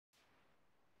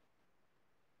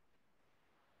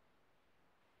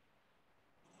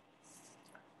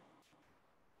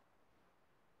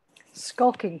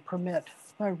Skulking Permit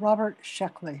by Robert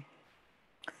Sheckley.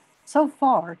 So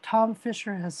far, Tom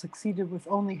Fisher has succeeded with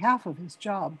only half of his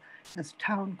job as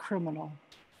town criminal.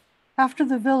 After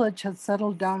the village had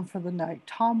settled down for the night,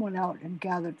 Tom went out and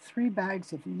gathered 3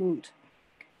 bags of loot.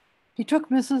 He took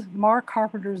Mrs. Mar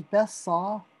Carpenter's best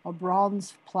saw, a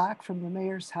bronze plaque from the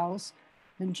mayor's house,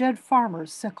 and Jed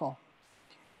Farmer's sickle.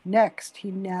 Next,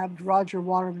 he nabbed Roger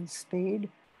Waterman's spade,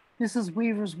 Mrs.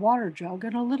 Weaver's water jug,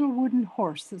 and a little wooden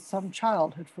horse that some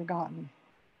child had forgotten.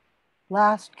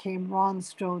 Last came Ron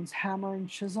Stone's hammer and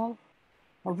chisel,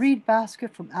 a reed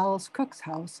basket from Alice Cook's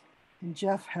house, and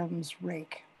Jeff Hem's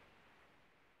rake.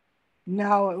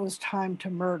 Now it was time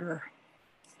to murder.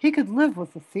 He could live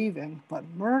with the thieving, but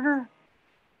murder?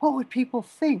 What would people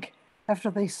think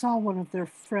after they saw one of their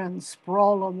friends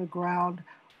sprawled on the ground,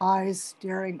 eyes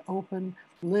staring open,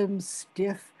 limbs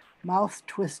stiff, mouth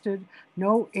twisted,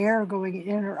 no air going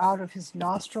in or out of his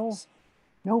nostrils,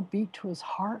 no beat to his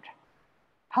heart?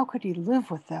 How could he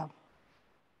live with them?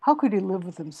 How could he live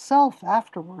with himself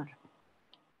afterward?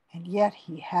 And yet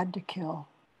he had to kill.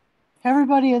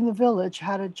 Everybody in the village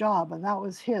had a job, and that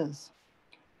was his.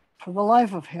 For the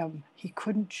life of him, he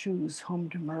couldn't choose whom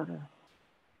to murder.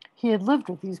 He had lived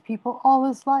with these people all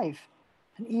his life,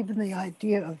 and even the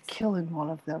idea of killing one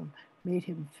of them made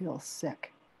him feel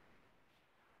sick.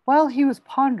 While he was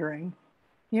pondering,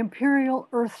 the Imperial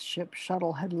Earthship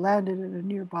shuttle had landed in a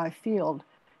nearby field,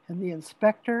 and the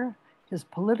inspector, his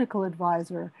political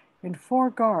advisor, and 4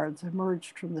 guards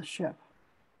emerged from the ship.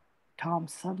 Tom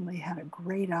suddenly had a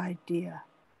great idea.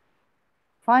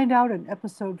 Find out in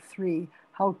episode 3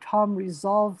 how Tom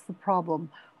resolves the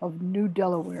problem of New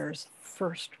Delaware's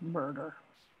first murder.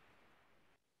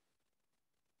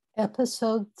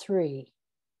 Episode 3.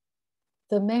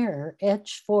 The mayor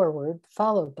edged forward,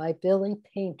 followed by Billy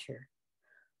Painter.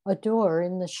 A door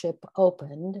in the ship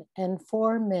opened, and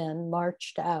 4 men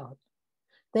marched out.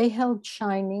 They held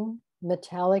shining,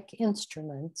 metallic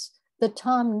instruments that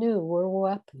Tom knew were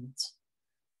weapons.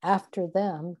 After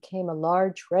them came a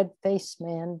large red-faced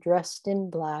man dressed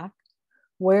in black,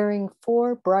 wearing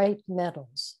 4 bright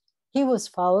medals. He was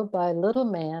followed by a little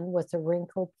man with a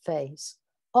wrinkled face,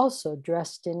 also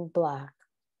dressed in black.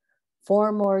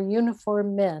 4 more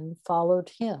uniformed men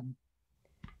followed him.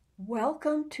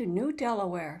 Welcome to New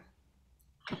Delaware.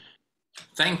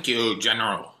 Thank you,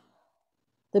 General.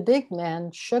 The big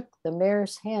man shook the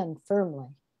mayor's hand firmly.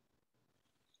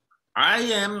 I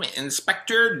am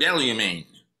Inspector Delumane.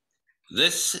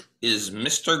 This is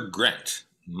Mr. Grant,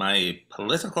 my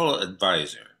political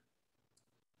advisor.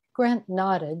 Grant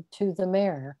nodded to the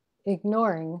mayor,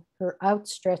 ignoring her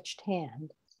outstretched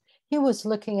hand. He was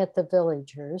looking at the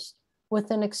villagers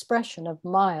with an expression of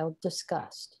mild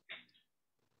disgust.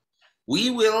 We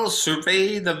will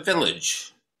survey the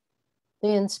village. The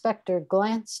inspector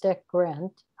glanced at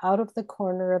Grant out of the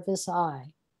corner of his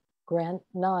eye. Grant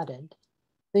nodded.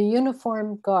 The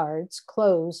uniformed guards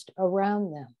closed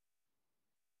around them.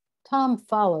 Tom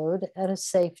followed at a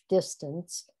safe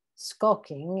distance,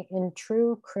 skulking in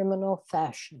true criminal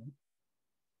fashion.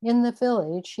 In the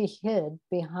village, he hid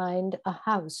behind a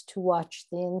house to watch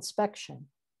the inspection.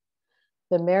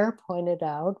 The mayor pointed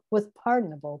out with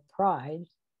pardonable pride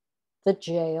the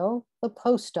jail, the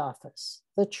post office,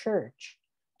 the church,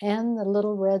 and the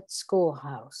little red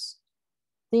schoolhouse.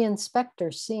 The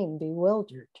inspector seemed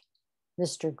bewildered.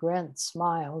 Mr. Grant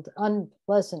smiled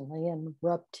unpleasantly and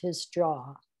rubbed his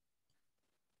jaw.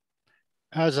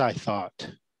 As I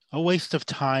thought, a waste of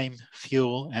time,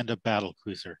 fuel, and a battle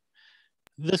cruiser.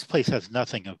 This place has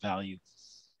nothing of value.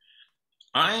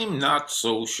 I'm not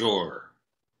so sure.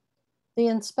 The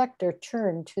inspector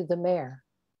turned to the mayor.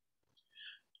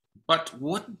 But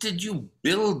what did you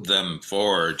build them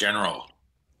for, General?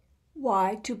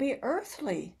 Why, to be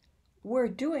earthly. We're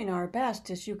doing our best,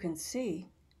 as you can see.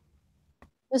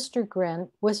 Mr. Grant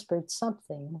whispered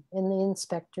something in the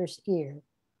inspector's ear.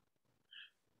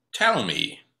 Tell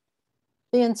me.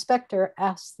 The inspector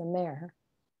asked the mayor.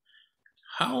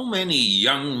 How many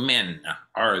young men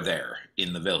are there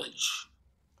in the village?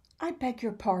 I beg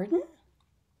your pardon?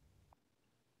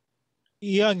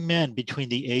 Young men between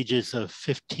the ages of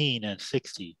 15 and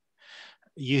 60.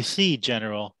 You see,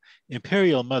 General,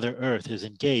 Imperial Mother Earth is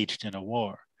engaged in a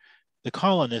war. The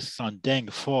colonists on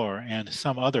Deng 4 and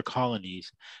some other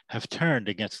colonies have turned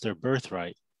against their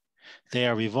birthright. They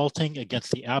are revolting against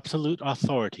the absolute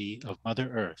authority of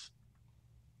Mother Earth.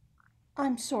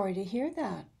 I'm sorry to hear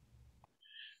that.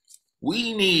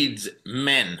 We need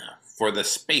men for the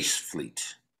space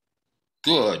fleet.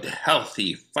 Good,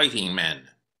 healthy fighting men.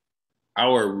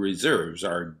 Our reserves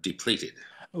are depleted.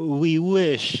 We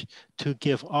wish to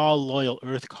give all loyal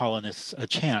Earth colonists a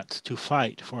chance to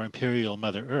fight for Imperial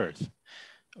Mother Earth.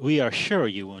 We are sure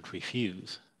you won't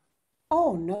refuse.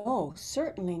 Oh, no,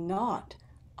 certainly not.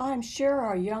 I'm sure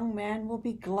our young man will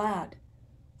be glad.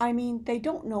 I mean, they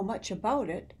don't know much about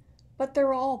it, but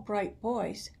they're all bright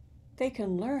boys. They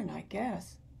can learn, I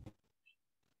guess.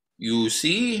 You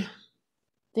see,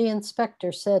 The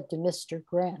inspector said to Mr.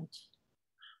 Grant.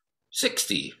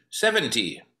 60,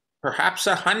 70, perhaps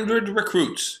 100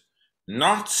 recruits.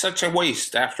 Not such a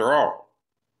waste after all.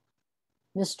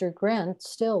 Mr. Grant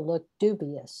still looked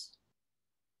dubious.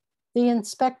 The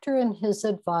inspector and his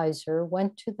advisor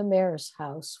went to the mayor's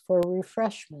house for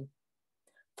refreshment.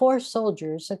 4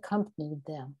 soldiers accompanied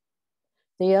them.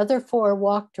 The other 4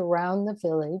 walked around the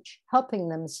village, helping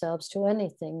themselves to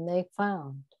anything they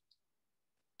found.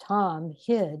 Tom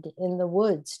hid in the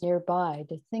woods nearby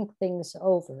to think things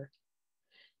over.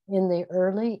 In the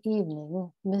early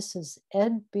evening, Mrs.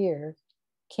 Ed Beer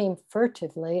came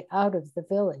furtively out of the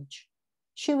village.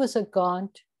 She was a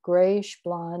gaunt,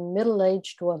 grayish-blonde,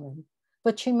 middle-aged woman,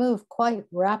 but she moved quite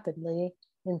rapidly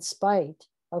in spite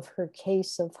of her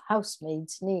case of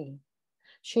housemaid's knee.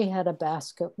 She had a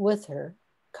basket with her,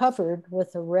 covered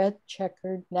with a red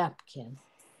checkered napkin.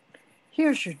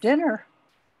 Here's your dinner,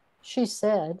 She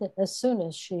said as soon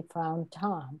as she found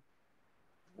Tom.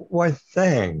 Why,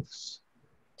 thanks.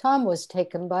 Tom was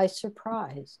taken by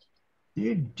surprise.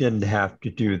 You didn't have to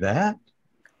do that.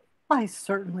 I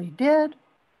certainly did.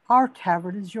 Our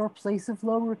tavern is your place of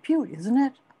low repute, isn't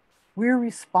it? We're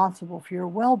responsible for your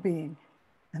well-being,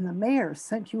 and the mayor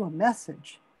sent you a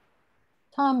message.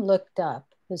 Tom looked up,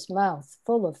 his mouth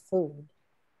full of food.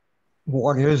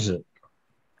 What is it?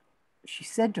 She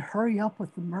said to hurry up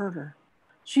with the murder.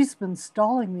 She's been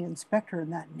stalling the inspector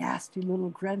and that nasty little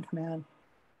Grant man,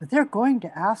 but they're going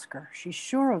to ask her. She's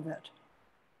sure of it.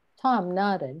 Tom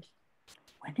nodded.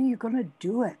 When are you going to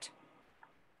do it?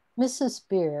 Mrs.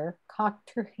 Beer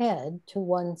cocked her head to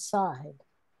one side.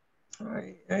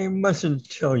 I mustn't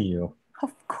tell you.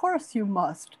 Of course you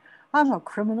must. I'm a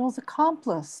criminal's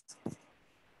accomplice.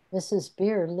 Mrs.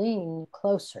 Beer leaned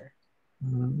closer.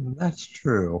 That's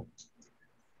true.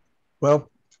 Well,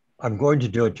 I'm going to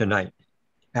do it tonight,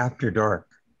 after dark.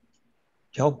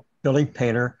 Tell Billy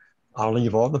Painter I'll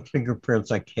leave all the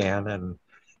fingerprints I can and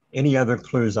any other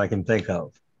clues I can think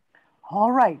of.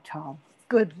 All right, Tom.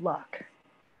 Good luck.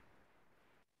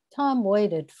 Tom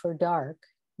waited for dark,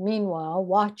 meanwhile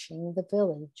watching the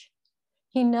village.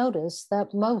 He noticed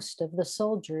that most of the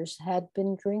soldiers had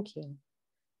been drinking.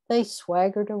 They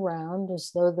swaggered around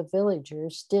as though the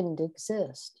villagers didn't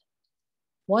exist.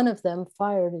 One of them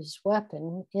fired his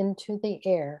weapon into the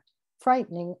air,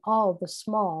 frightening all the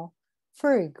small,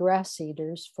 furry grass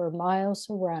eaters for miles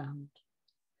around.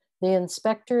 The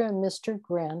inspector and Mr.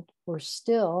 Grant were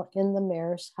still in the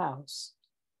mayor's house.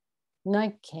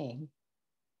 Night came.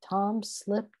 Tom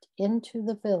slipped into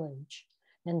the village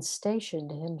and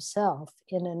stationed himself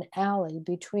in an alley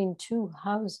between 2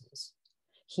 houses.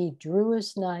 He drew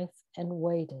his knife and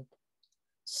waited.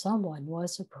 Someone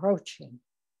was approaching.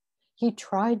 He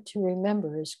tried to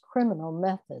remember his criminal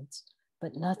methods,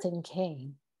 but nothing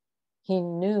came. He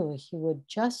knew he would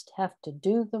just have to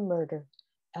do the murder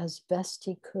as best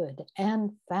he could,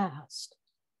 and fast.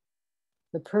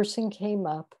 The person came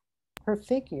up, her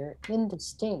figure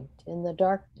indistinct in the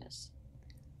darkness.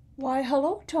 Why,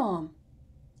 hello, Tom.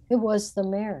 It was the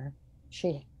mayor.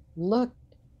 She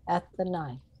looked at the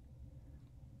knife.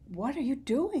 What are you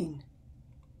doing?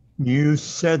 You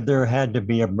said there had to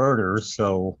be a murder,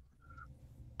 so...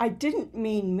 I didn't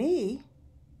mean me.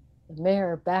 The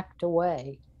mayor backed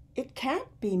away. It can't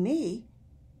be me.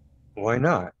 Why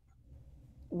not?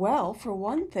 Well, for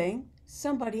one thing,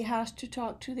 somebody has to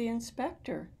talk to the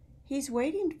inspector. He's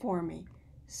waiting for me.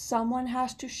 Someone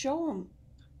has to show him.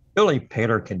 Billy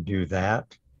Painter can do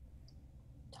that.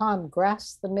 Tom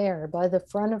grasped the mayor by the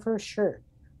front of her shirt,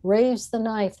 raised the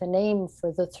knife and aimed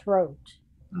for the throat.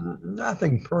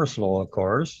 Nothing personal, of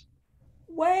course.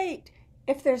 Wait!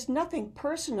 If there's nothing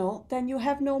personal, then you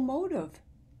have no motive.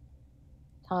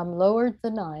 Tom lowered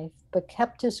the knife, but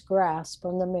kept his grasp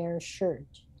on the mayor's shirt.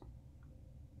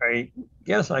 I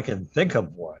guess I can think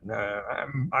of one.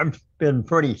 I've been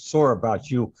pretty sore about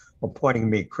you appointing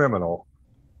me criminal.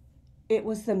 It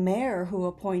was the mayor who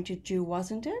appointed you,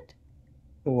 wasn't it?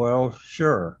 Well,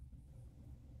 sure.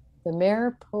 The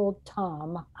mayor pulled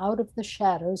Tom out of the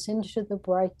shadows into the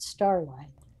bright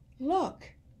starlight.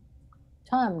 Look.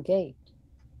 Tom gaped.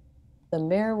 The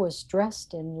mayor was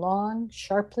dressed in long,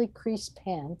 sharply creased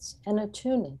pants and a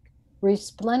tunic,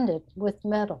 resplendent with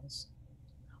medals.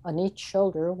 On each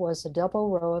shoulder was a double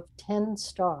row of 10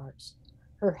 stars.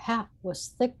 Her hat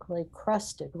was thickly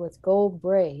crusted with gold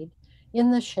braid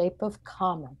in the shape of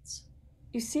comets.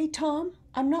 You see, Tom,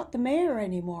 I'm not the mayor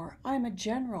anymore. I'm a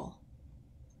general.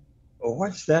 Well,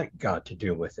 what's that got to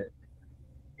do with it?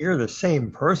 You're the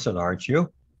same person, aren't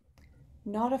you?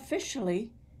 Not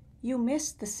officially. You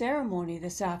missed the ceremony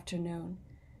this afternoon.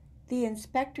 The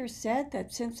inspector said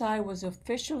that since I was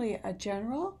officially a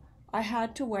general, I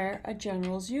had to wear a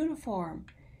general's uniform.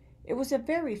 It was a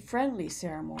very friendly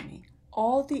ceremony.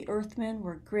 All the Earthmen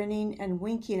were grinning and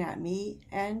winking at me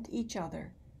and each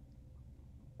other.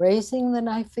 Raising the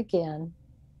knife again,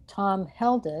 Tom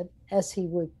held it as he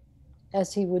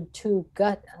would to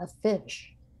gut a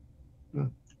fish.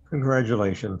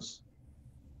 Congratulations.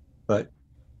 But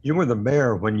you were the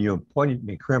mayor when you appointed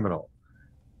me criminal,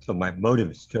 so my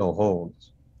motive still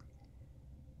holds.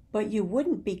 But you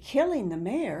wouldn't be killing the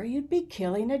mayor, you'd be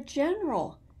killing a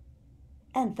general.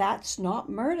 And that's not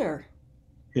murder.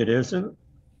 It isn't?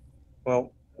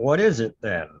 Well, what is it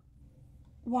then?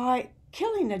 Why,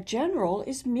 killing a general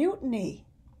is mutiny.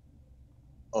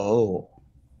 Oh,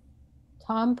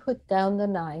 Tom put down the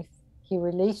knife. He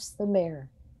released the mayor.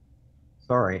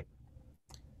 sorry.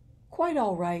 Quite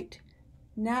all right.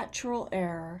 Natural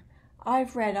error.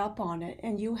 I've read up on it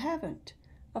and you haven't.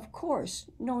 Of course,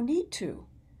 no need to.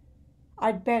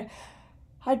 I'd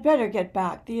better get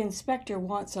back. The inspector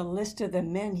wants a list of the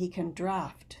men he can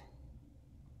draft.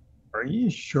 Are you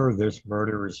sure this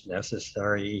murder is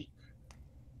necessary?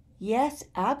 Yes,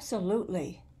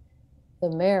 absolutely.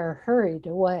 The mayor hurried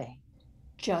away.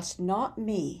 Just not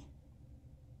me.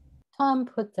 Tom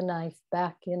put the knife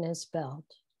back in his belt.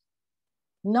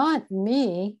 Not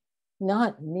me,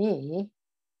 not me.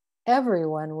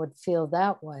 Everyone would feel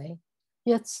that way,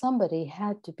 yet somebody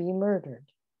had to be murdered.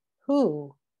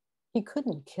 Who? He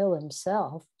couldn't kill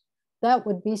himself. That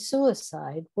would be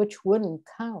suicide, which wouldn't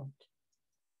count.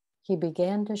 He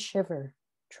began to shiver,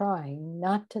 trying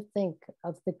not to think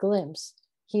of the glimpse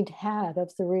he'd had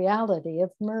of the reality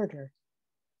of murder.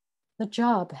 The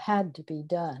job had to be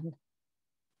done.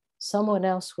 Someone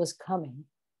else was coming.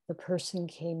 The person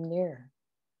came near.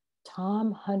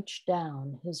 Tom hunched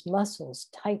down, his muscles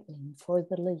tightening for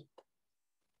the leap.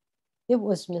 It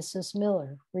was Mrs.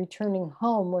 Miller, returning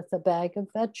home with a bag of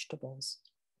vegetables.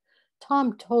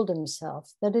 Tom told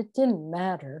himself that it didn't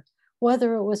matter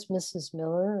whether it was Mrs.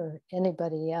 Miller or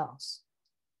anybody else.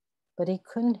 But he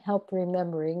couldn't help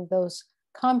remembering those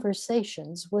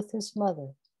conversations with his mother.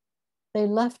 They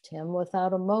left him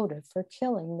without a motive for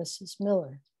killing Mrs.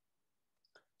 Miller.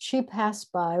 She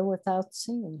passed by without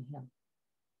seeing him.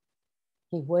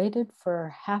 He waited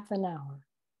for half an hour.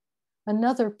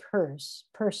 Another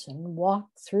person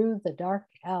walked through the dark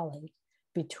alley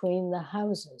between the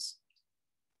houses.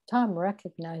 Tom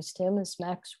recognized him as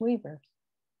Max Weaver.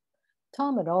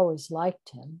 Tom had always liked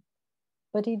him,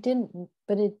 but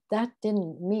that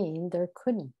didn't mean there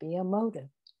couldn't be a motive.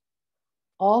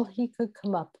 All he could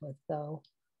come up with, though,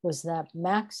 was that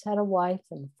Max had a wife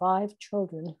and 5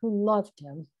 children who loved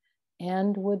him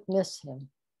and would miss him.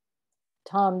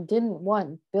 Tom didn't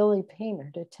want Billy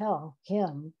Painter to tell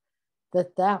him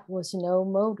that that was no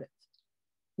motive.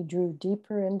 He drew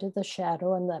deeper into the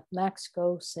shadow and let Max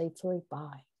go safely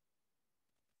by.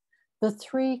 The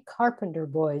 3 Carpenter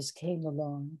boys came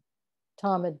along.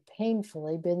 Tom had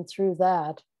painfully been through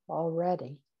that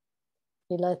already.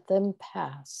 He let them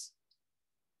pass.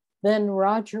 Then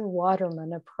Roger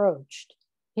Waterman approached.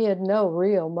 He had no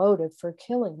real motive for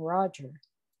killing Roger,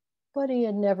 but he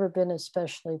had never been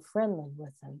especially friendly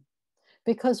with him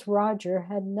because Roger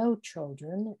had no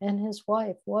children and his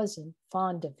wife wasn't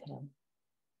fond of him.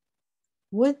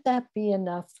 Would that be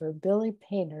enough for Billy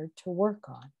Painter to work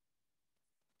on?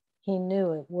 He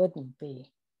knew it wouldn't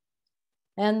be.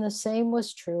 And the same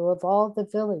was true of all the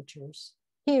villagers.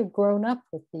 He had grown up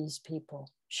with these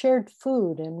people, shared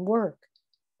food and work,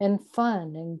 and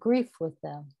fun and grief with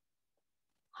them.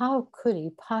 How could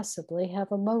he possibly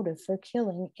have a motive for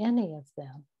killing any of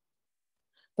them?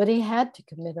 But he had to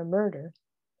commit a murder.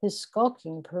 His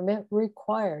skulking permit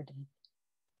required it.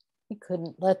 He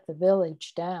couldn't let the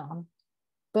village down,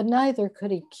 but neither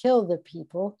could he kill the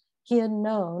people he had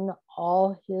known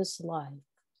all his life.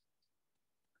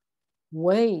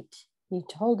 Wait, he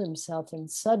told himself in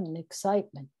sudden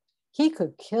excitement. He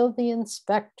could kill the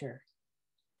inspector.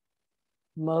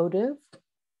 Motive?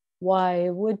 Why,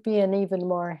 it would be an even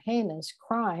more heinous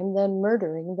crime than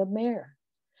murdering the mayor,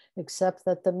 except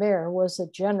that the mayor was a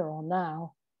general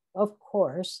now, of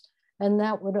course, and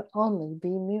that would only be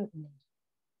mutiny.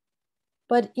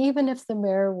 But even if the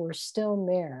mayor were still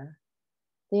mayor,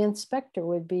 the inspector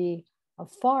would be a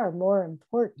far more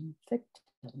important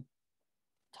victim.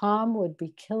 Tom would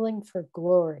be killing for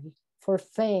glory, for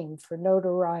fame, for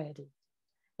notoriety.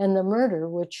 And the murder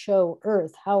would show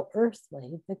Earth how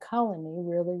earthly the colony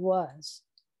really was.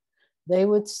 They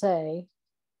would say,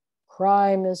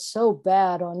 crime is so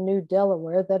bad on New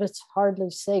Delaware that it's hardly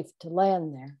safe to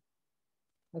land there.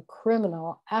 A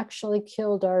criminal actually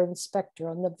killed our inspector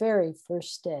on the very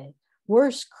first day.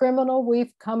 Worst criminal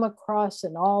we've come across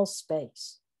in all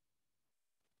space.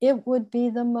 It would be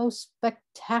the most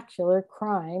spectacular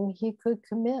crime he could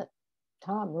commit,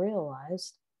 Tom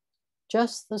realized.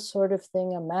 Just the sort of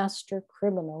thing a master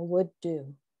criminal would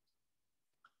do.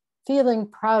 Feeling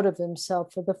proud of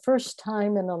himself for the first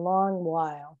time in a long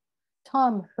while,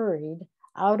 Tom hurried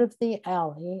out of the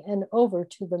alley and over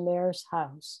to the mayor's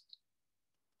house.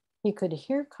 He could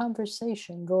hear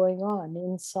conversation going on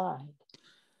inside.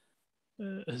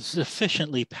 A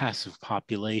sufficiently passive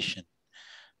population.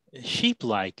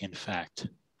 Sheep-like, in fact.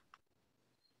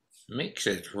 Makes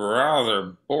it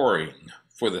rather boring,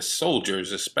 for the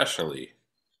soldiers especially.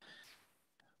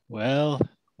 Well,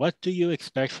 what do you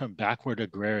expect from backward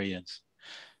agrarians?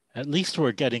 At least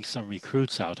we're getting some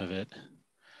recruits out of it.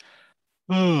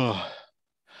 Oh,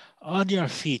 on your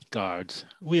feet, guards.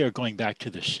 We are going back to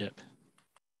the ship.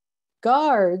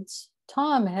 Guards?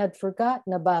 Tom had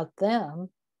forgotten about them.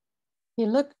 He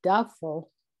looked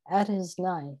doubtful at his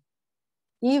knife.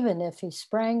 Even if he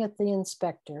sprang at the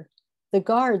inspector, the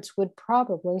guards would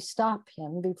probably stop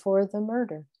him before the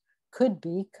murder could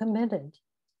be committed.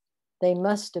 They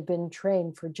must have been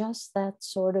trained for just that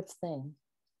sort of thing.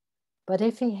 But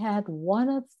if he had one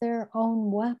of their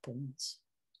own weapons,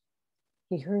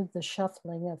 he heard the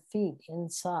shuffling of feet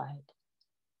inside.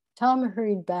 Tom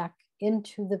hurried back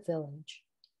into the village.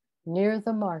 Near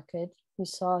the market, he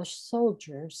saw a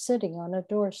soldier sitting on a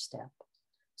doorstep,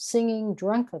 singing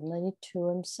drunkenly to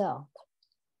himself.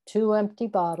 2 empty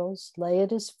bottles lay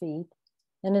at his feet,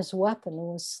 and his weapon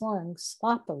was slung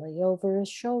sloppily over his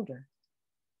shoulder.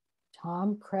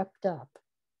 Tom crept up,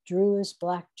 drew his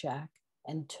blackjack,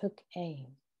 and took aim.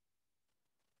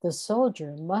 The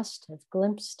soldier must have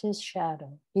glimpsed his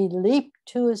shadow. He leaped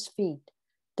to his feet,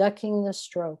 ducking the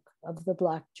stroke of the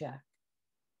blackjack.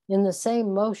 In the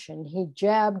same motion, he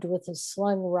jabbed with his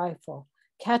slung rifle,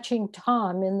 catching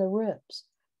Tom in the ribs,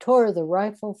 tore the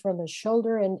rifle from his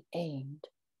shoulder, and aimed.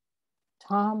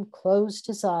 Tom closed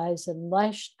his eyes and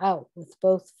lashed out with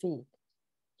both feet.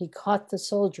 He caught the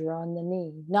soldier on the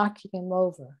knee, knocking him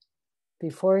over.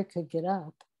 Before he could get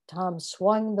up, Tom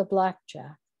swung the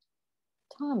blackjack.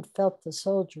 Tom felt the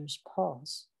soldier's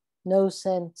pulse, no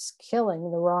sense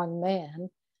killing the wrong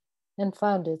man, and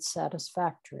found it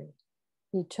satisfactory.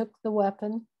 He took the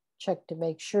weapon, checked to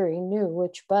make sure he knew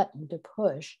which button to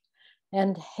push,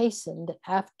 and hastened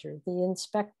after the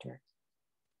inspector.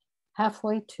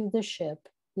 Halfway to the ship,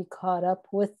 he caught up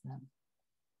with them.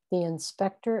 The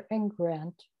inspector and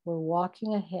Grant were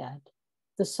walking ahead,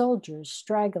 the soldiers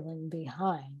straggling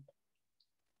behind.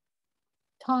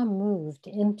 Tom moved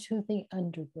into the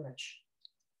underbrush.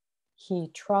 He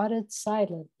trotted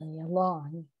silently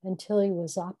along until he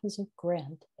was opposite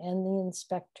Grant and the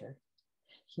inspector.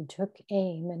 He took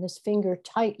aim and his finger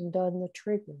tightened on the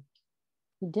trigger.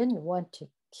 He didn't want to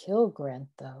kill Grant,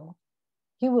 though.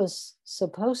 He was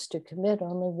supposed to commit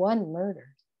only one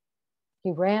murder.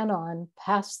 He ran on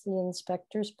past the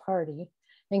inspector's party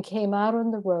and came out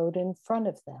on the road in front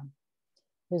of them.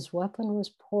 His weapon was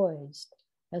poised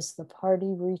as the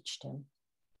party reached him.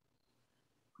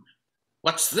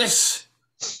 What's this?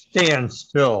 Stand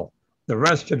still. The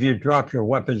rest of you drop your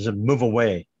weapons and move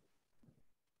away.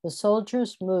 The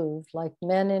soldiers moved like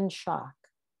men in shock.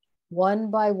 One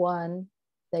by one,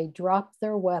 they dropped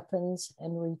their weapons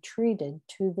and retreated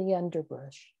to the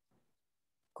underbrush.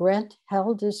 Grant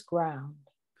held his ground.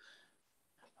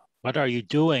 What are you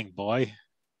doing, boy?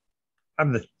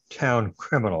 I'm the town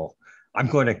criminal. I'm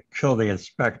going to kill the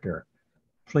inspector.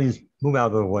 Please move out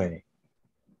of the way.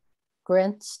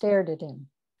 Grant stared at him.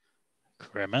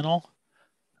 Criminal?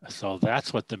 So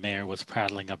that's what the mayor was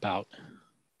prattling about.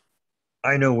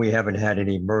 I know we haven't had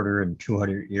any murder in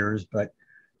 200 years, but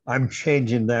I'm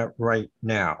changing that right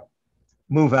now.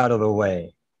 Move out of the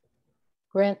way.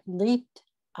 Grant leaped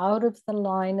out of the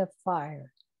line of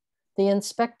fire. The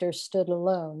inspector stood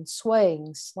alone,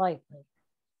 swaying slightly.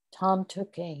 Tom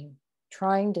took aim,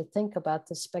 trying to think about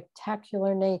the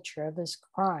spectacular nature of his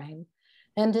crime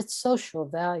and its social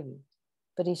value,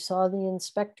 but he saw the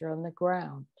inspector on the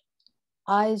ground,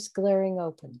 eyes glaring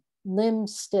open,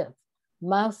 limbs stiff,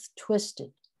 mouth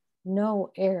twisted,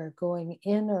 no air going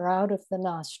in or out of the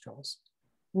nostrils,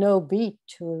 no beat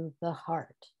to the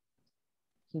heart.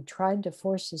 He tried to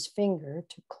force his finger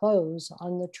to close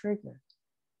on the trigger.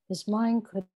 His mind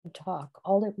could talk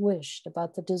all it wished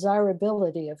about the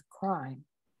desirability of crime.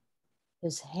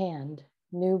 His hand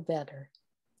knew better.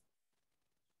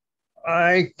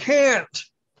 I can't.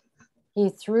 He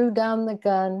threw down the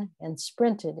gun and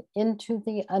sprinted into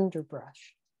the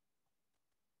underbrush.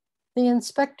 The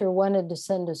inspector wanted to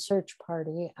send a search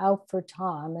party out for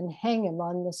Tom and hang him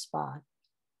on the spot.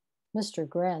 Mr.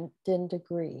 Grant didn't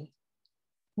agree.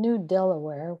 New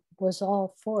Delaware was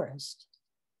all forest.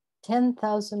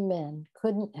 10,000 men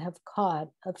couldn't have caught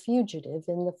a fugitive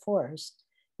in the forest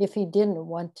if he didn't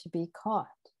want to be caught.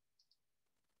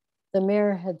 The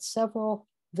mayor had several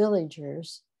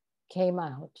villagers came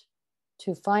out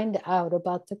to find out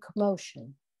about the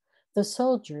commotion. The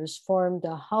soldiers formed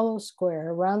a hollow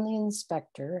square around the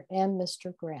inspector and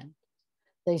Mr. Grant.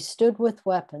 They stood with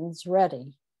weapons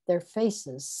ready, their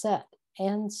faces set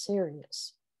and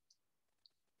serious.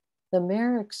 The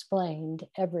mayor explained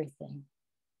everything.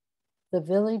 The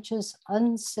village's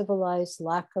uncivilized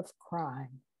lack of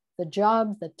crime, the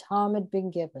job that Tom had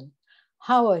been given,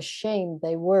 how ashamed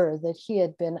they were that he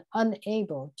had been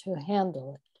unable to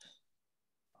handle it.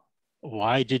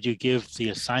 Why did you give the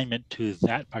assignment to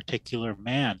that particular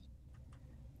man?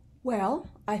 Well,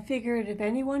 I figured if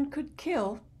anyone could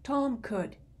kill, Tom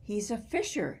could. He's a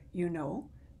fisher, you know.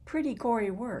 Pretty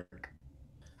gory work.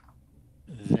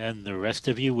 Then the rest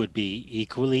of you would be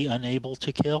equally unable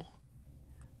to kill?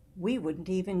 We wouldn't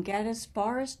even get as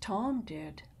far as Tom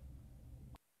did.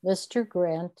 Mr.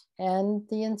 Grant and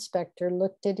the inspector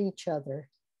looked at each other,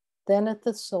 then at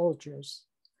the soldiers.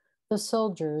 The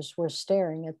soldiers were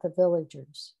staring at the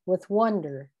villagers with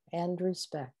wonder and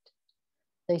respect.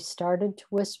 They started to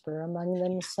whisper among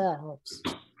themselves.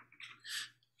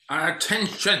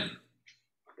 Attention!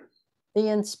 The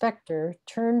inspector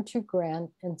turned to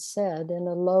Grant and said in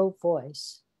a low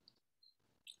voice,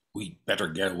 We'd better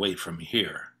get away from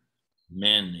here.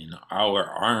 Men in our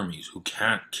armies who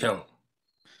can't kill.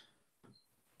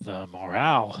 The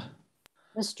morale,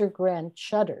 Mr. Grant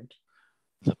shuddered.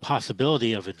 the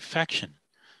possibility of infection.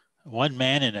 One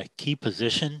man in a key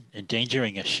position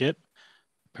endangering a ship,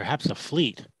 perhaps a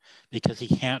fleet, because he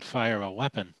can't fire a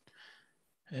weapon.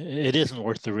 It isn't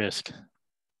worth the risk.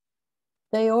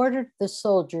 They ordered the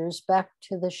soldiers back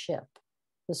to the ship.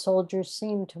 The soldiers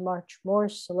seemed to march more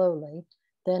slowly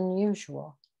than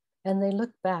usual, and they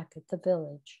looked back at the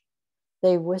village.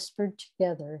 They whispered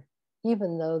together,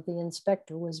 even though the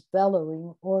inspector was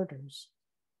bellowing orders.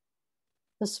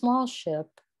 The small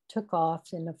ship took off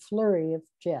in a flurry of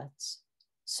jets.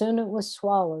 Soon it was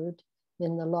swallowed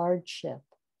in the large ship,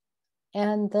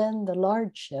 and then the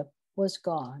large ship was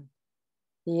gone.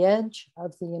 The edge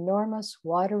of the enormous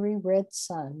watery red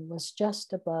sun was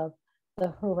just above the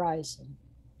horizon.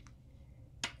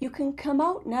 You can come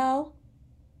out now.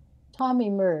 Tom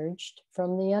emerged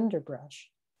from the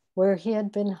underbrush, where he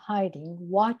had been hiding,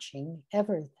 watching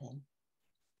everything.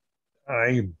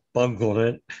 I bungled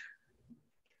it.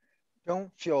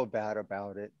 Don't feel bad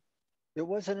about it. It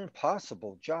was an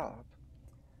impossible job.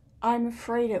 I'm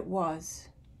afraid it was.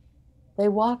 They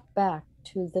walked back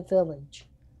to the village.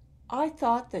 I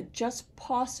thought that just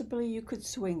possibly you could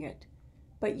swing it.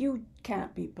 But you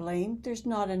can't be blamed. There's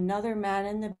not another man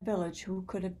in the village who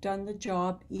could have done the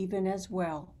job even as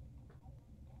well.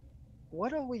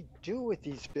 What do we do with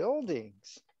these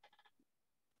buildings?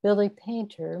 Billy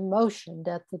Painter motioned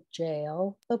at the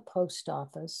jail, the post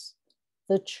office,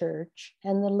 the church,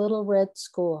 and the little red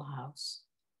schoolhouse.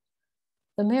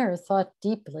 The mayor thought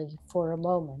deeply for a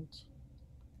moment.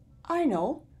 I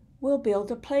know. We'll build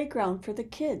a playground for the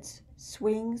kids.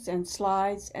 Swings and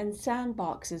slides and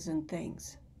sandboxes and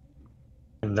things.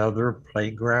 Another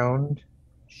playground?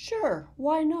 Sure,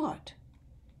 why not?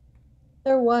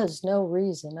 There was no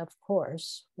reason, of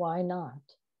course. Why not?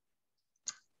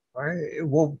 I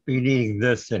won't be needing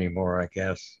this anymore, I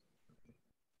guess.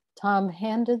 Tom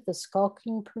handed the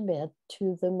skulking permit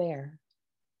to the mayor.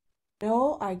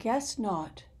 No, I guess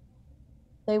not.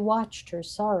 They watched her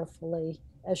sorrowfully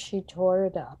as she tore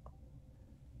it up.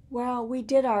 Well, we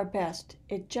did our best.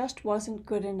 It just wasn't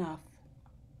good enough.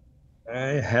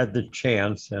 I had the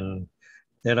chance and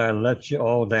then I let you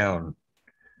all down.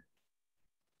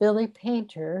 Billy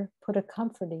Painter put a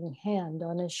comforting hand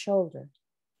on his shoulder.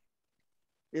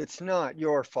 It's not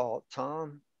your fault,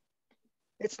 Tom.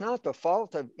 It's not the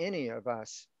fault of any of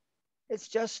us. It's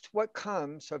just what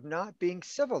comes of not being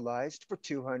civilized for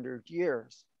 200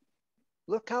 years.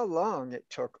 Look how long it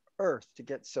took Earth to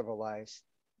get civilized.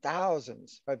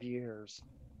 Thousands of years.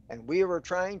 And we were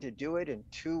trying to do it in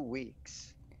 2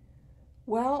 weeks.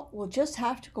 Well, we'll just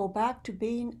have to go back to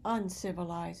being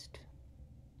uncivilized.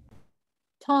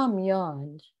 Tom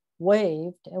yawned.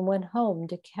 waved, and went home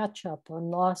to catch up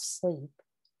on lost sleep.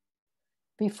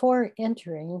 Before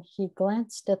entering, he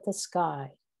glanced at the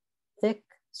sky. Thick,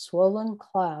 swollen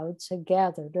clouds had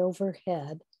gathered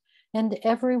overhead, and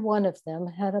every one of them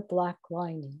had a black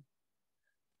lining.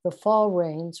 The fall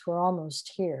rains were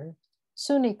almost here.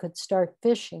 Soon he could start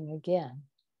fishing again.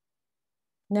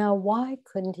 Now, why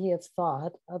couldn't he have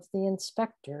thought of the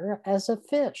inspector as a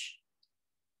fish?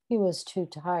 He was too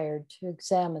tired to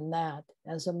examine that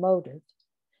as a motive.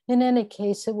 In any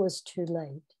case, it was too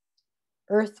late.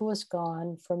 Earth was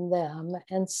gone from them,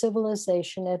 and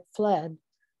civilization had fled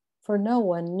for no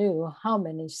one knew how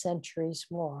many centuries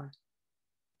more.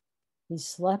 He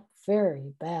slept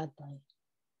very badly.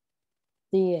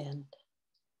 The end.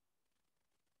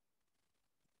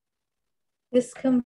 This